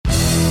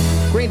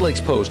Great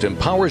Lakes Post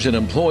empowers and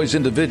employs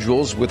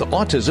individuals with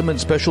autism and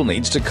special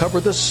needs to cover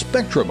the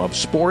spectrum of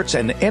sports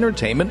and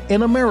entertainment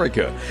in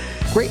America.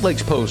 Great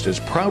Lakes Post is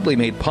proudly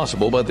made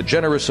possible by the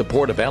generous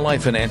support of Ally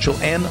Financial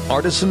and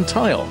Artisan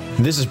Tile.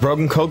 This is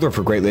Brogan Kogler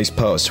for Great Lakes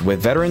Post. With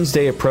Veterans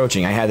Day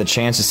approaching, I had the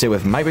chance to sit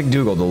with Mike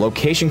McDougall, the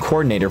location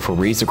coordinator for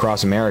Wreaths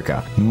Across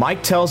America.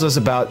 Mike tells us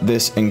about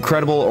this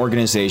incredible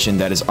organization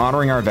that is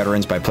honoring our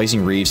veterans by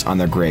placing wreaths on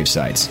their grave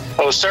sites.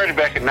 Well, it started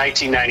back in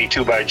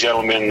 1992 by a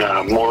gentleman,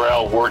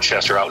 Morrell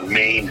Worcester, out in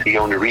Maine. He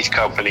owned a wreath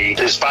company.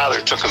 His father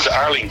took him to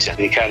Arlington.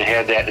 He kind of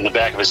had that in the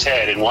back of his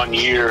head. And one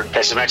year,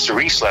 had some extra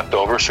wreaths left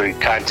over, so he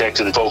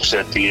contacted the folks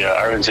at the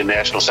Arlington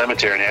National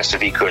Cemetery and asked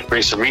if he could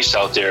bring some wreaths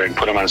out there and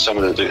put them on some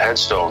of the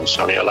headstones.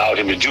 So they allowed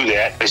him to do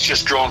that. It's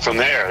just grown from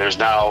there. There's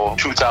now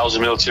 2,000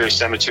 military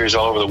cemeteries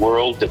all over the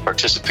world that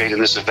participate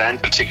in this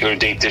event. Particular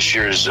date this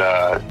year is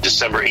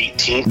December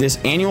 18th. This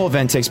annual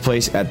event takes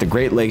place at the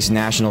Great Lakes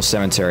National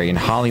Cemetery in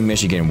Holly,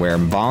 Michigan, where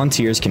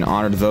volunteers can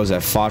honor those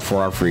that fought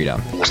for our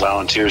freedom. The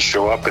volunteers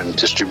show up and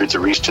distribute the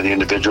wreaths to the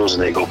individuals,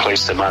 and they go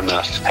place them on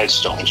the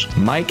headstones.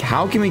 Mike,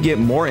 how can we get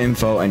more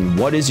info, and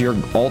what is your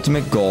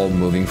ultimate goal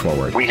moving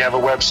forward? We have a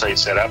website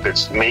set up.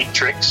 It's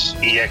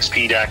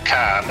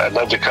matrixexp.com. I'd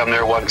love to come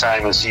there one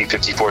time and see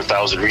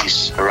 54,000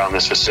 wreaths around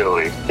this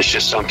facility. It's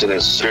just something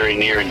that's very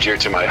near and dear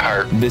to my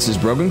heart. This is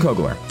Brogan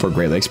Kogler for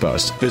Great Lakes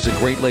Post. Visit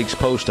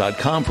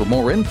GreatLakesPost.com for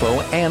more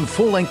info and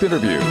full-length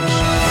interviews.